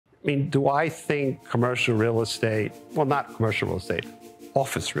I mean, do I think commercial real estate, well, not commercial real estate,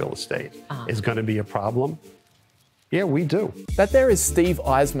 office real estate is going to be a problem? Yeah, we do. That there is Steve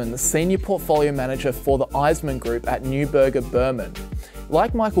Eisman, the Senior Portfolio Manager for the Eisman Group at Neuberger Berman.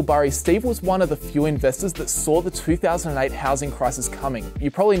 Like Michael Burry, Steve was one of the few investors that saw the 2008 housing crisis coming.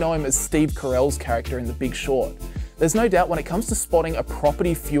 You probably know him as Steve Carell's character in The Big Short. There's no doubt when it comes to spotting a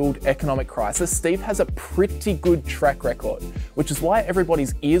property-fueled economic crisis, Steve has a pretty good track record, which is why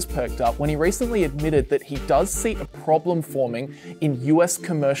everybody's ears perked up when he recently admitted that he does see a problem forming in US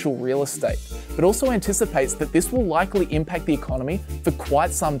commercial real estate, but also anticipates that this will likely impact the economy for quite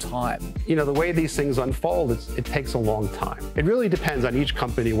some time. You know, the way these things unfold, it takes a long time. It really depends on each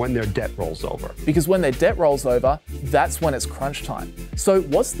company when their debt rolls over. Because when their debt rolls over, that's when it's crunch time. So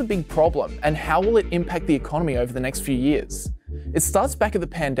what's the big problem, and how will it impact the economy over the next few years? It starts back at the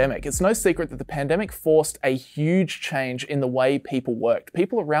pandemic. It's no secret that the pandemic forced a huge change in the way people worked.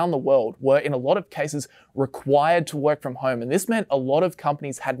 People around the world were, in a lot of cases, required to work from home, and this meant a lot of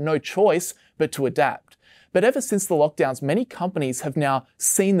companies had no choice but to adapt. But ever since the lockdowns, many companies have now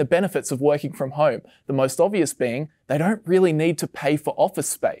seen the benefits of working from home, the most obvious being they don't really need to pay for office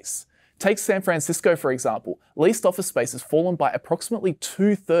space. Take San Francisco, for example. Leased office space has fallen by approximately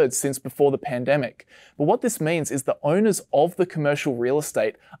 2/3 since before the pandemic. But what this means is the owners of the commercial real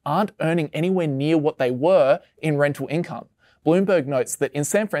estate aren't earning anywhere near what they were in rental income. Bloomberg notes that in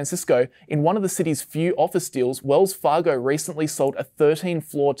San Francisco, in one of the city's few office deals, Wells Fargo recently sold a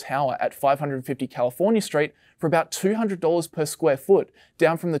 13-floor tower at 550 California Street for about $200 per square foot,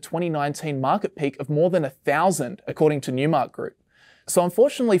 down from the 2019 market peak of more than $1,000, according to Newmark Group. So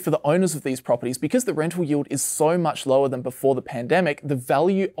unfortunately for the owners of these properties, because the rental yield is so much lower than before the pandemic, the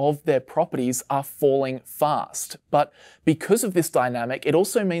value of their properties are falling fast. But because of this dynamic, it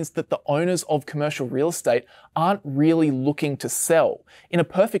also means that the owners of commercial real estate aren't really looking to sell. In a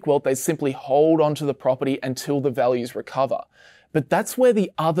perfect world, they simply hold onto the property until the values recover. But that's where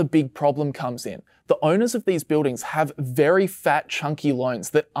the other big problem comes in. The owners of these buildings have very fat, chunky loans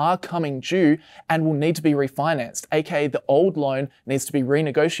that are coming due and will need to be refinanced, aka the old loan needs to be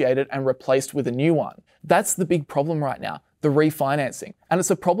renegotiated and replaced with a new one. That's the big problem right now, the refinancing. And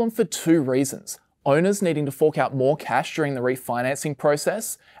it's a problem for two reasons. Owners needing to fork out more cash during the refinancing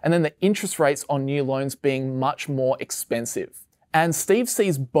process, and then the interest rates on new loans being much more expensive. And Steve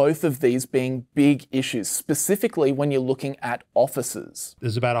sees both of these being big issues, specifically when you're looking at offices.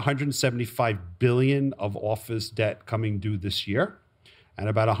 There's about $175 billion of office debt coming due this year, and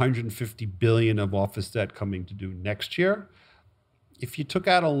about $150 billion of office debt coming to due next year. If you took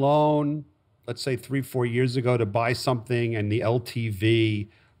out a loan, let's say 3-4 years ago to buy something and the LTV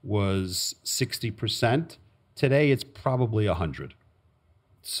was 60%, today it's probably 100.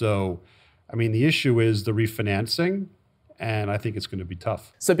 So, I mean, the issue is the refinancing, and I think it's going to be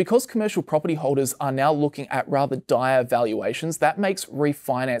tough. So because commercial property holders are now looking at rather dire valuations, that makes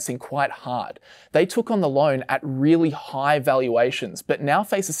refinancing quite hard. They took on the loan at really high valuations, but now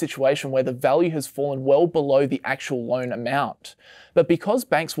face a situation where the value has fallen well below the actual loan amount. But because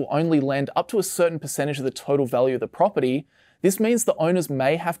banks will only lend up to a certain percentage of the total value of the property, this means the owners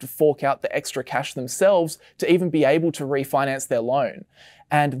may have to fork out the extra cash themselves to even be able to refinance their loan.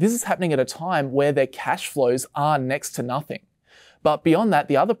 And this is happening at a time where their cash flows are next to nothing. But beyond that,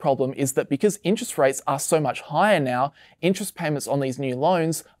 the other problem is that because interest rates are so much higher now, interest payments on these new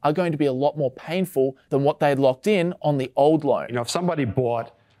loans are going to be a lot more painful than what they had locked in on the old loan. You know, if somebody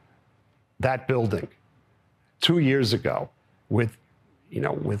bought that building 2 years ago with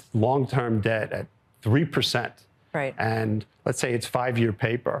long-term debt at 3%, right, and let's say it's 5-year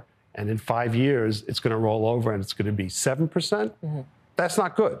paper, and in 5 years it's going to roll over and it's going to be 7%, that's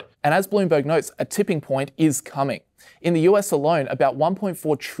not good. And as Bloomberg notes, a tipping point is coming. In the US alone, about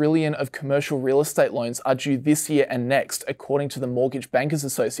 $1.4 trillion of commercial real estate loans are due this year and next, according to the Mortgage Bankers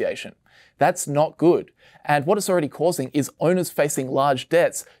Association. That's not good. And what it's already causing is owners facing large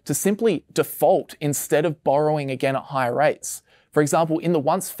debts to simply default instead of borrowing again at higher rates. For example, in the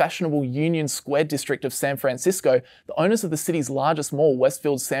once fashionable Union Square district of San Francisco, the owners of the city's largest mall,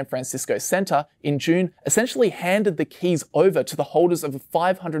 Westfield's San Francisco Center, in June essentially handed the keys over to the holders of a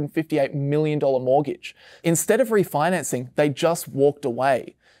 $558 million mortgage. Instead of refinancing, they just walked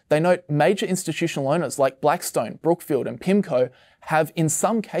away. They note major institutional owners like Blackstone, Brookfield, and PIMCO have in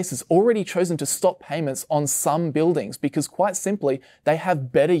some cases already chosen to stop payments on some buildings because quite simply, they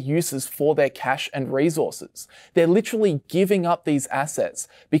have better uses for their cash and resources. They're literally giving up these assets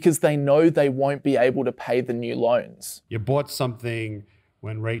because they know they won't be able to pay the new loans. You bought something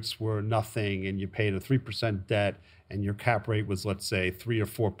when rates were nothing and you paid a 3% debt and your cap rate was, let's say, 3 or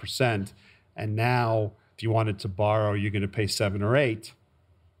 4%. And now if you wanted to borrow, you're going to pay 7 or 8.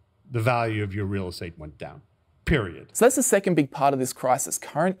 the value of your real estate went down, period. So that's the second big part of this crisis,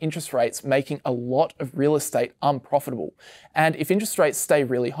 current interest rates making a lot of real estate unprofitable. And if interest rates stay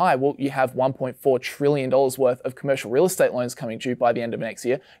really high, well, you have $1.4 trillion worth of commercial real estate loans coming due by the end of next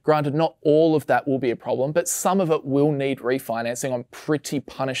year. Granted, not all of that will be a problem, but some of it will need refinancing on pretty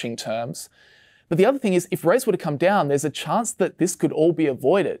punishing terms. But the other thing is, if rates were to come down, there's a chance that this could all be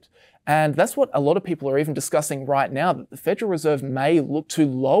avoided. And that's what a lot of people are even discussing right now, that the Federal Reserve may look to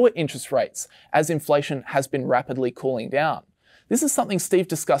lower interest rates as inflation has been rapidly cooling down. This is something Steve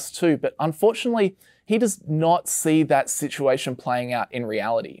discussed too, but unfortunately, he does not see that situation playing out in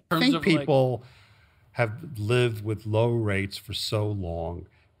reality. I think people have lived with low rates for so long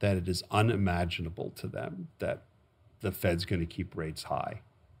that it is unimaginable to them that the Fed's going to keep rates high.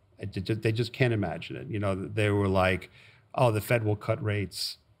 They just can't imagine it. You know, they were like, oh, the Fed will cut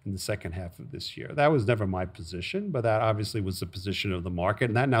rates in the second half of this year. That was never my position, but that obviously was the position of the market,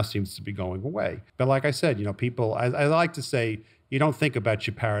 and that now seems to be going away. But like I said, you know, people, I like to say, you don't think about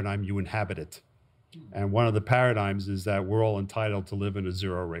your paradigm, you inhabit it. And one of the paradigms is that we're all entitled to live in a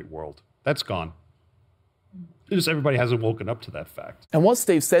zero-rate world. That's gone. Just everybody hasn't woken up to that fact. And what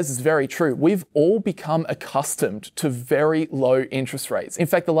Steve says is very true. We've all become accustomed to very low interest rates. In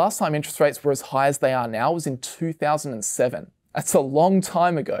fact, the last time interest rates were as high as they are now was in 2007. That's a long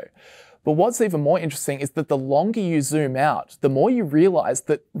time ago. But what's even more interesting is that the longer you zoom out, the more you realize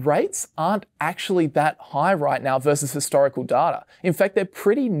that rates aren't actually that high right now versus historical data. In fact, they're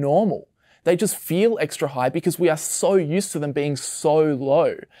pretty normal. They just feel extra high because we are so used to them being so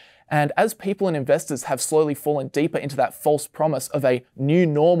low. And as people and investors have slowly fallen deeper into that false promise of a new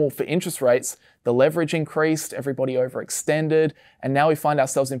normal for interest rates, the leverage increased, everybody overextended, and now we find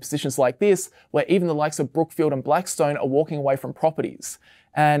ourselves in positions like this where even the likes of Brookfield and Blackstone are walking away from properties.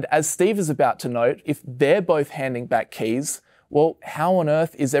 And as Steve is about to note, if they're both handing back keys, well, how on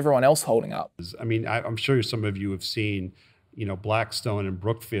earth is everyone else holding up? I mean, I'm sure some of you have seen, you know, Blackstone and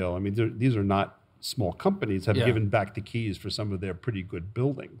Brookfield. I mean, these are not small companies, have given back the keys for some of their pretty good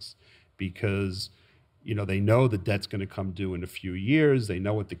buildings because, you know, they know the debt's going to come due in a few years. They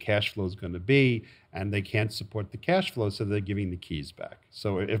know what the cash flow is going to be, and they can't support the cash flow, so they're giving the keys back.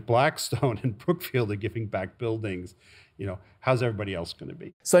 So if Blackstone and Brookfield are giving back buildings, you know, how's everybody else going to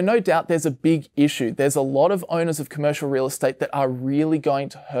be? So no doubt there's a big issue. There's a lot of owners of commercial real estate that are really going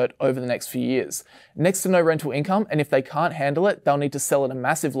to hurt over the next few years. Next to no rental income, and if they can't handle it, they'll need to sell at a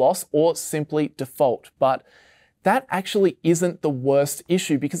massive loss or simply default. But that actually isn't the worst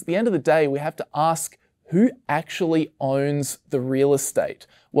issue, because at the end of the day, we have to ask, who actually owns the real estate?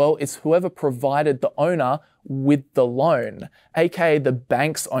 Well, it's whoever provided the owner with the loan, aka the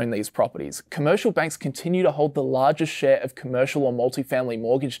banks own these properties. Commercial banks continue to hold the largest share of commercial or multifamily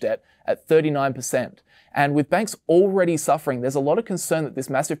mortgage debt at 39%. And with banks already suffering, there's a lot of concern that this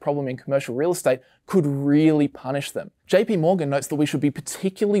massive problem in commercial real estate could really punish them. JP Morgan notes that we should be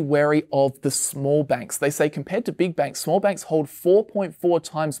particularly wary of the small banks. They say compared to big banks, small banks hold 4.4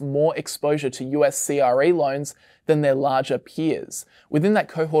 times more exposure to US CRE loans than their larger peers. Within that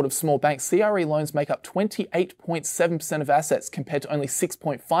cohort of small banks, CRE loans make up 28.7% of assets compared to only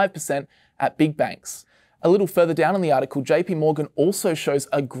 6.5% at big banks. A little further down in the article, JP Morgan also shows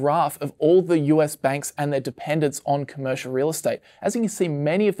a graph of all the US banks and their dependence on commercial real estate. As you can see,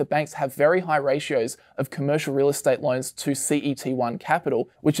 many of the banks have very high ratios of commercial real estate loans to CET1 capital,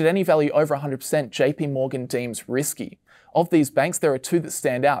 which at any value over 100%, JP Morgan deems risky. Of these banks, there are two that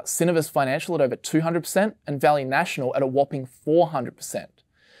stand out: Synovus Financial at over 200% and Valley National at a whopping 400%.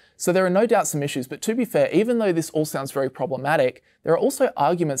 So there are no doubt some issues, but to be fair, even though this all sounds very problematic, there are also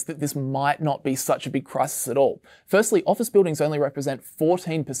arguments that this might not be such a big crisis at all. Firstly, office buildings only represent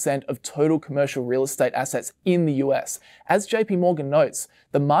 14% of total commercial real estate assets in the US. As JP Morgan notes,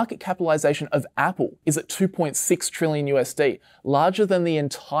 the market capitalization of Apple is at 2.6 trillion USD, larger than the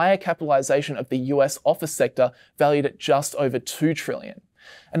entire capitalization of the US office sector, valued at just over 2 trillion.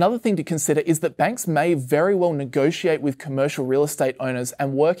 Another thing to consider is that banks may very well negotiate with commercial real estate owners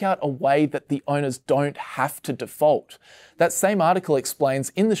and work out a way that the owners don't have to default. That same article explains,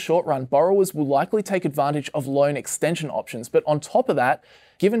 in the short run, borrowers will likely take advantage of loan extension options, but on top of that,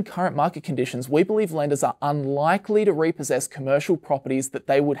 given current market conditions, we believe lenders are unlikely to repossess commercial properties that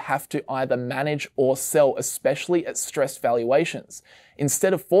they would have to either manage or sell, especially at stressed valuations.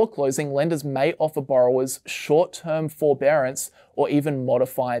 Instead of foreclosing, lenders may offer borrowers short-term forbearance or even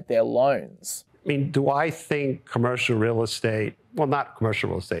modify their loans. I mean, do I think commercial real estate, well, not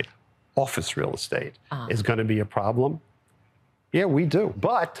commercial real estate, office real estate is going to be a problem? Yeah, we do.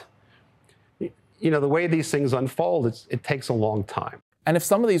 But, you know, the way these things unfold, it takes a long time. And if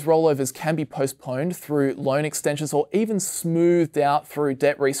some of these rollovers can be postponed through loan extensions or even smoothed out through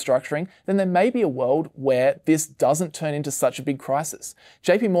debt restructuring, then there may be a world where this doesn't turn into such a big crisis.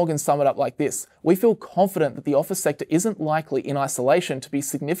 JP Morgan summed it up like this: "We feel confident that the office sector isn't likely in isolation to be a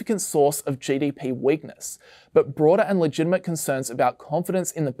significant source of GDP weakness, but broader and legitimate concerns about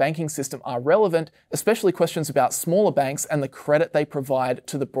confidence in the banking system are relevant, especially questions about smaller banks and the credit they provide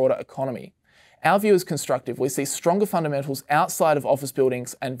to the broader economy. Our view is constructive. We see stronger fundamentals outside of office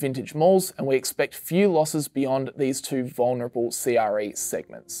buildings and vintage malls, and we expect few losses beyond these two vulnerable CRE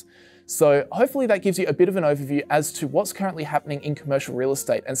segments." So hopefully that gives you a bit of an overview as to what's currently happening in commercial real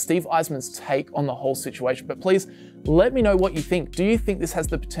estate and Steve Eisman's take on the whole situation. But please let me know what you think. Do you think this has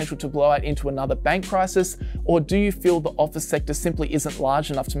the potential to blow out into another bank crisis, or do you feel the office sector simply isn't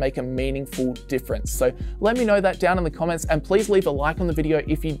large enough to make a meaningful difference? So let me know that down in the comments, and please leave a like on the video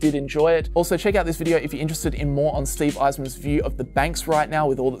if you did enjoy it. Also, check out this video if you're interested in more on Steve Eisman's view of the banks right now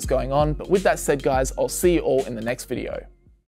with all that's going on. But with that said, guys, I'll see you all in the next video.